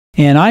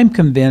And I'm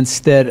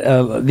convinced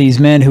that these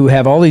men who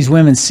have all these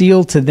women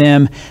sealed to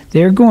them,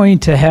 they're going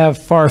to have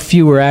far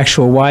fewer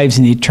actual wives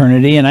in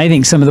eternity. And I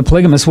think some of the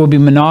polygamists will be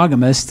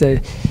monogamous.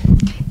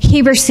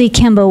 Heber C.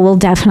 Kimball will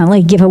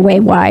definitely give away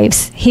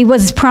wives. He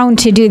was prone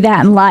to do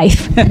that in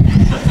life.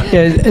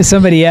 Yeah,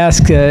 somebody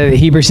asked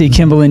Heber C.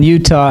 Kimball in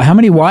Utah, how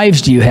many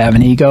wives do you have?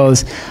 And he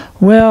goes,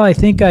 well, I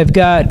think I've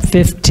got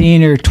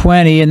 15 or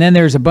 20, and then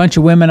there's a bunch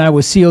of women I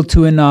was sealed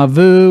to in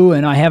Nauvoo,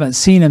 and I haven't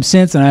seen them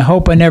since, and I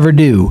hope I never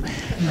do.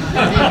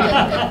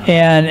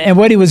 And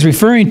what he was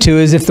referring to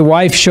is if the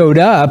wife showed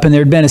up and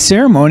there'd been a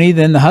ceremony,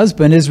 then the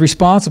husband is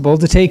responsible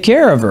to take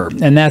care of her.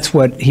 And that's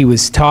what he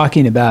was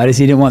talking about, is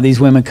he didn't want these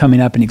women coming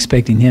up and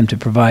expecting him to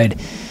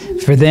provide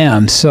for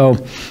them. So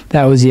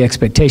that was the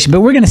expectation.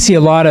 But we're going to see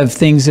a lot of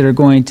things that are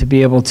going to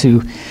be able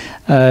to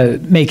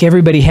make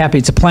everybody happy.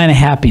 It's a plan of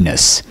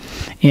happiness.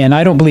 And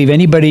I don't believe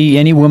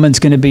any woman's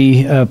going to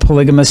be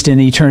polygamist in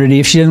eternity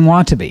if she doesn't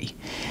want to be.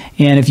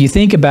 And if you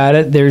think about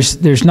it,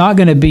 there's not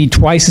going to be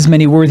twice as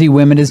many worthy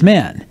women as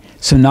men.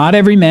 So not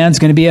every man's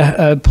going to be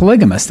a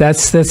polygamist.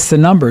 That's the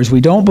numbers.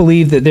 We don't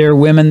believe that there are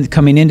women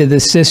coming into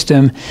this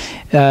system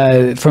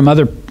from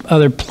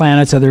other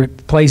planets, other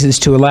places,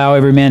 to allow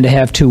every man to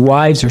have 2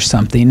 wives or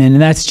something.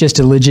 And that's just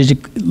a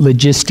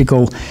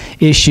logistical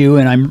issue,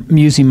 and I'm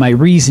using my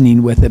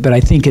reasoning with it, but I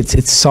think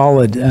it's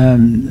solid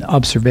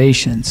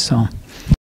observations. So.